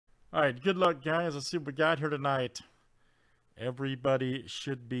All right, good luck, guys. Let's see what we got here tonight. Everybody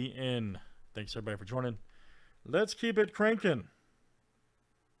should be in. Thanks, everybody, for joining. Let's keep it cranking.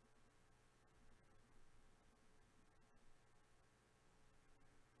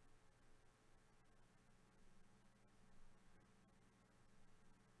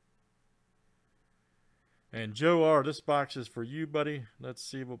 And Joe R., this box is for you, buddy. Let's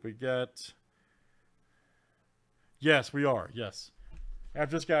see what we got. Yes, we are. Yes.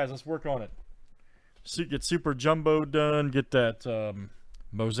 After this, guys, let's work on it. Get Super Jumbo done. Get that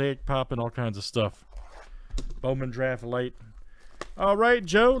mosaic popping, all kinds of stuff. Bowman Draft Light. All right,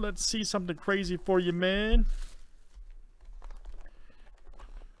 Joe, let's see something crazy for you, man.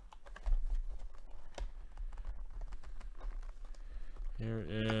 Here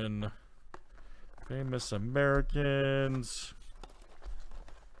in Famous Americans.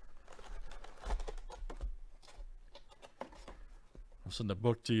 I'll send the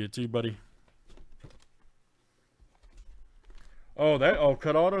book to you too, buddy. Oh,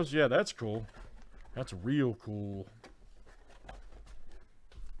 cut autos? Yeah, that's cool. That's real cool.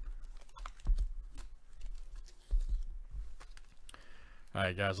 All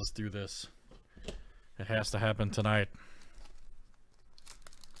right, guys, let's do this. It has to happen tonight.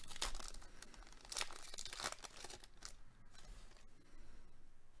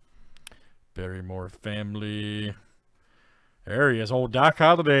 Barrymore family. There he is, old Doc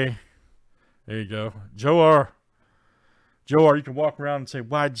Holliday. There you go. Joe R. Joe R, you can walk around and say,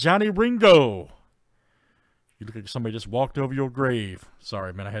 "Why, Johnny Ringo." You look like somebody just walked over your grave.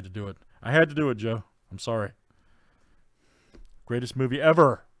 Sorry, man, I had to do it. I had to do it, Joe. I'm sorry. Greatest movie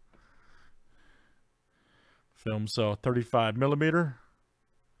ever. Film so 35 millimeter.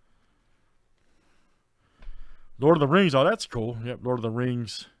 Lord of the Rings. Oh, that's cool. Yep, Lord of the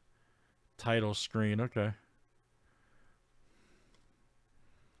Rings title screen. Okay.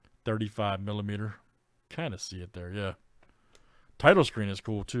 35 millimeter. Kind of see it there, yeah. Title screen is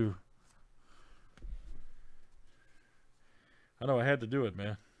cool too. I know I had to do it,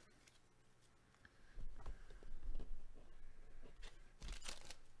 man.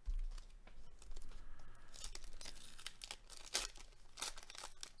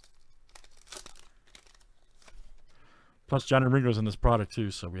 Plus, Johnny Ringo's in this product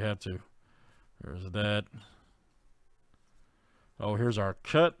too, so we had to. There's that. Oh, here's our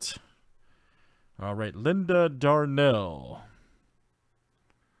cut. All right, Linda Darnell.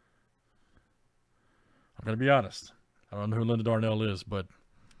 I'm going to be honest. I don't know who Linda Darnell is, but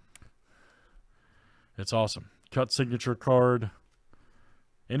it's awesome. Cut signature card.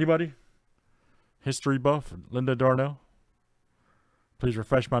 Anybody? History buff, Linda Darnell? Please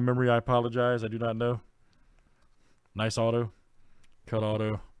refresh my memory. I apologize. I do not know. Nice auto. Cut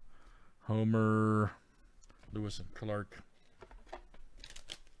auto. Homer. Lewis and Clark.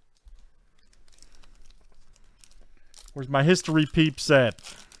 Where's my history peeps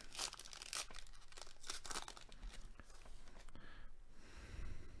at?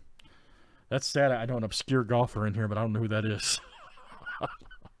 That's sad. I know an obscure golfer in here, but I don't know who that is.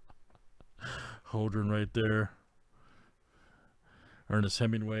 Holdren right there. Ernest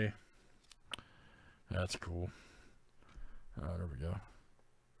Hemingway. That's cool. There we go.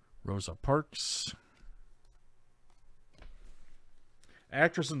 Rosa Parks.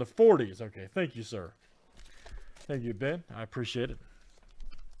 Actress in the 40s. Okay, thank you, sir. Thank you, Ben. I appreciate it.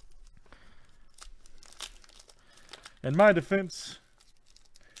 In my defense,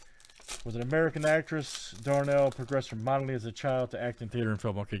 was an American actress. Darnell progressed from modeling as a child to acting, theater, and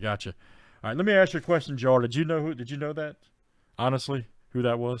film. Okay, gotcha. All right, let me ask you a question, Joe. Did you know that? Honestly, who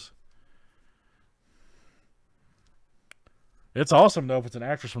that was? It's awesome, though, if it's an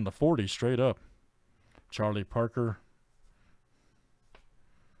actress from the 40s, straight up. Charlie Parker.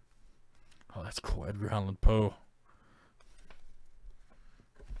 Oh, that's cool. Edgar Allan Poe.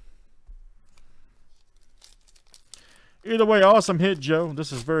 Either way, awesome hit, Joe.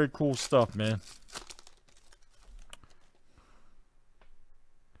 This is very cool stuff, man.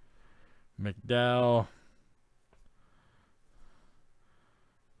 McDowell.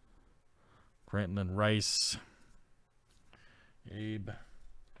 Grantland Rice. Abe.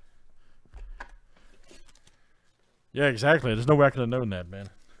 Yeah, exactly. There's no way I could have known that, man.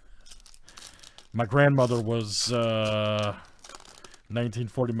 My grandmother was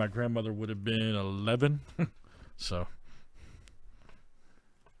 1940. My grandmother would have been 11. So.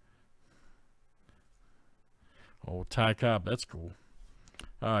 Old Ty Cobb. That's cool.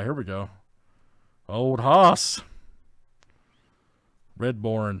 Here we go. Old Haas.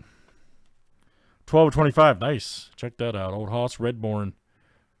 Redborn. 12/25. Nice. Check that out. Old Haas Redborn.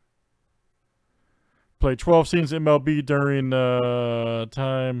 Played 12 seasons MLB during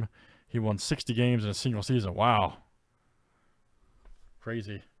time. He won 60 games in a single season. Wow.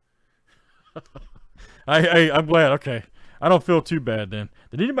 Crazy. I'm glad. Okay. I don't feel too bad then.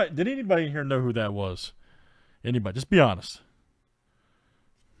 Did anybody in here know who that was? Anybody? Just be honest.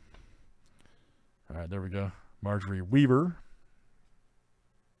 All right, there we go. Marjorie Weaver.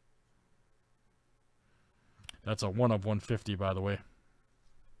 That's a 1 of 150, by the way.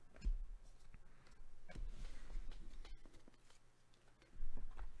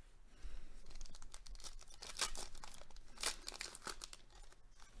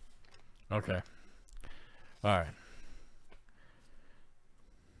 Okay. All right.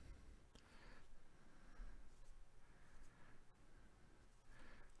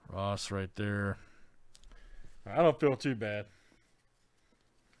 Ross right there. I don't feel too bad.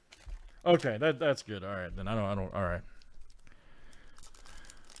 Okay, that's good. All right, then I don't. All right.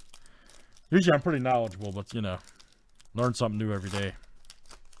 Usually I'm pretty knowledgeable, but you know, learn something new every day.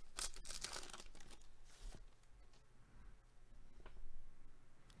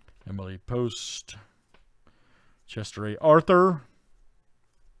 Emily Post, Chester A. Arthur,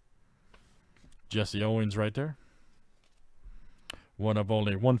 Jesse Owens right there. 1 of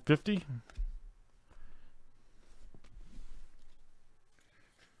only 150.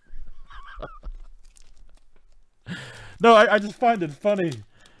 No, I just find it funny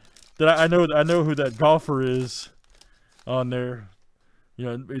that I know who that golfer is on there. You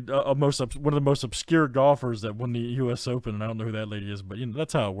know, one of the most obscure golfers that won the U.S. Open, and I don't know who that lady is, but you know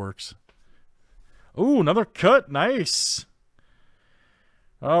that's how it works. Ooh, another cut, nice.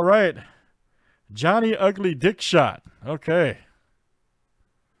 All right, Johnny Ugly Dick Shot. Okay,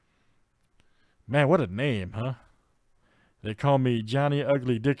 man, what a name, huh? They call me Johnny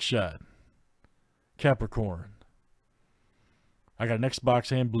Ugly Dick Shot. Capricorn. I got an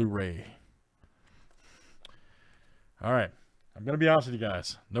Xbox and Blu-ray. All right. I'm going to be honest with you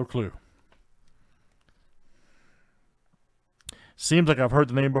guys. No clue. Seems like I've heard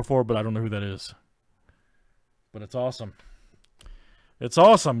the name before, but I don't know who that is. But it's awesome. It's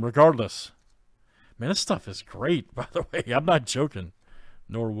awesome, regardless. Man, this stuff is great, by the way. I'm not joking.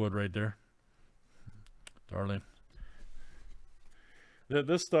 Norwood right there. Darling.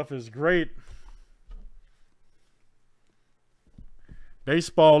 This stuff is great.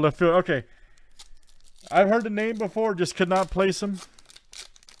 Baseball, left field. Okay. I've heard the name before, just could not place him.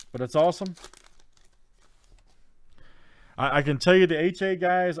 But it's awesome. I can tell you the HA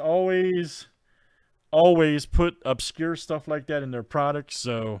guys always put obscure stuff like that in their products.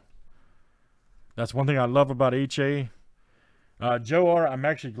 So that's one thing I love about HA. Joe R., I'm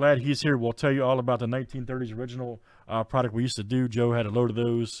actually glad he's here. We'll tell you all about the 1930s original product we used to do. Joe had a load of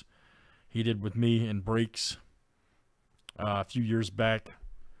those. He did with me in breaks a few years back.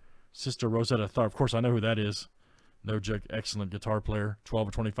 Sister Rosetta Tharp. Of course, I know who that is. No joke. Excellent guitar player. 12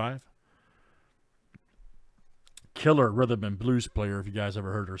 or 25. Killer rhythm and blues player, if you guys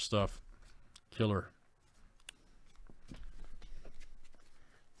ever heard her stuff. Killer.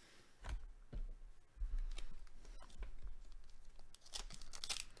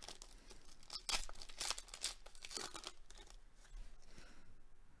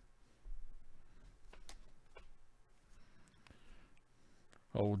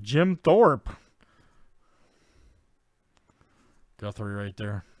 Oh, Jim Thorpe. Guthrie right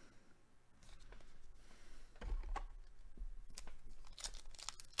there.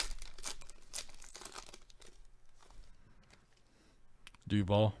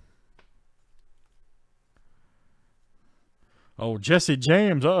 Duval. Oh, Jesse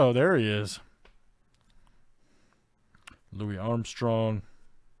James. Uh-oh, there he is. Louis Armstrong.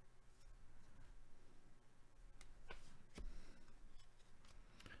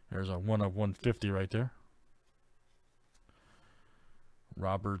 There's a 1 of 150 right there.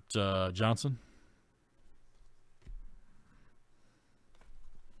 Robert Johnson.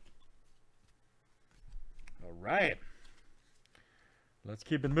 All right. Let's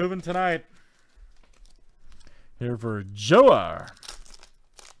keep it moving tonight. Here for Joe R.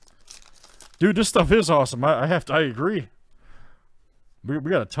 Dude, this stuff is awesome. I agree. We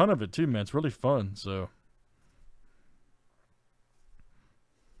got a ton of it too, man. It's really fun, so.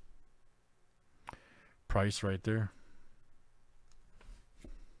 Price right there.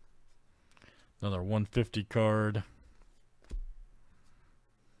 Another 150 card.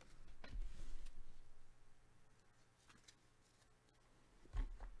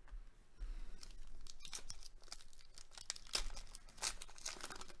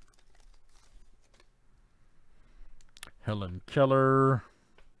 Helen Keller.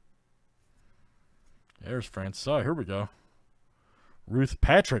 There's Francis. Oh, here we go. Ruth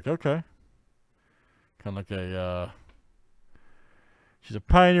Patrick. Okay. Kind of like a, she's a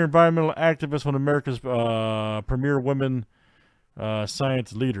pioneer environmental activist, one of America's premier women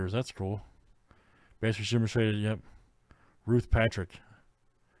science leaders. That's cool. Basically, she demonstrated, yep. Ruth Patrick,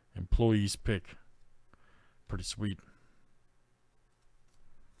 employees pick. Pretty sweet.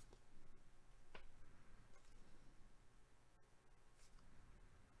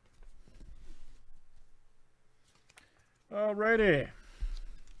 Alrighty.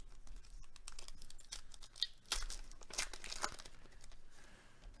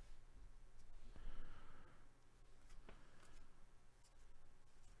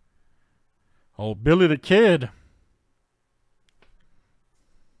 Oh, Billy the Kid.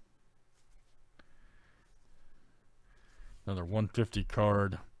 Another 150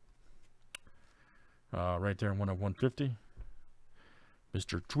 card. Right there in 1 of 150.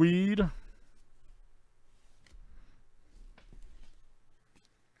 Mr. Tweed.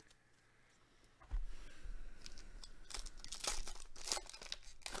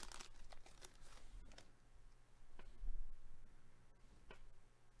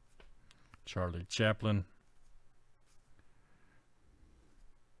 Charlie Chaplin.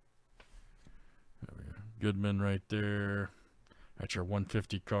 There we go. Goodman right there. That's your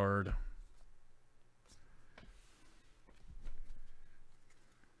 150 card.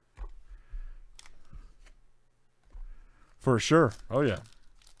 For sure. Oh, yeah.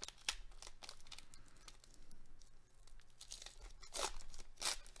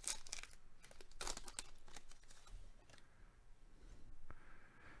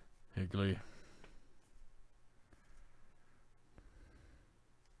 Higley.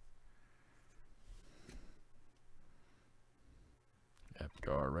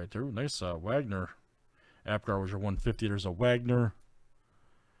 Apgar right there. Ooh, nice Wagner. Apgar was your 150. There's a Wagner.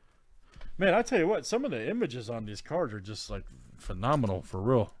 Man, I tell you what, some of the images on these cards are just like phenomenal for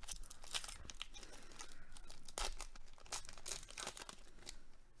real.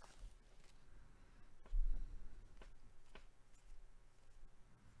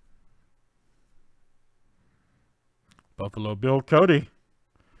 Buffalo Bill Cody.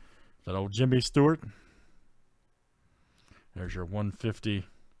 That old Jimmy Stewart. There's your 150.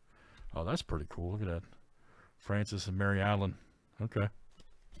 Oh, that's pretty cool. Look at that. Francis and Mary Allen. Okay.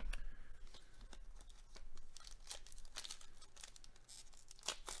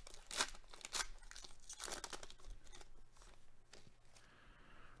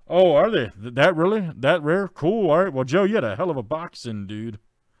 Oh, are they? That really? That rare? Cool. All right. Well, Joe, you had a hell of a boxing, dude.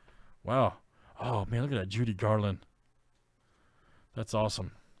 Wow. Oh, man, look at that Judy Garland. That's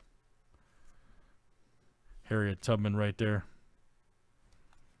awesome. Harriet Tubman right there.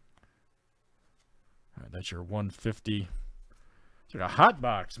 All right, that's your 150. It's like a hot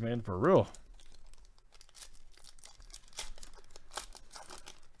box, man, for real.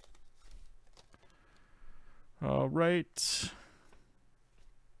 All right.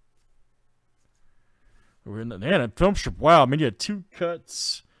 We're in the man, film strip. Wow, I mean, you had 2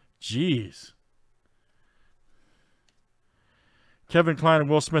 cuts. Jeez. Kevin Kline and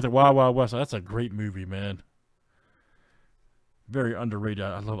Will Smith at Wild Wild West. That's a great movie, man. Very underrated.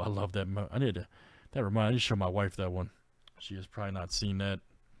 I love that. I need to show my wife that one. She has probably not seen that.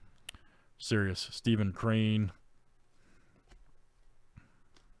 Serious. Stephen Crane.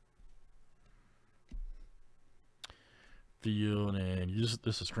 Field and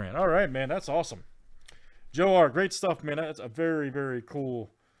this is Crane. All right, man. That's awesome. Joe R, great stuff, man. That's a very, very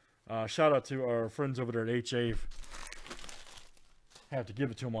cool. Shout out to our friends over there at HA. Have to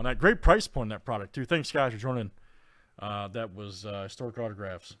give it to them on that. Great price point on that product, too. Thanks, guys, for joining. That was Historic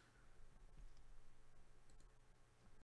Autographs.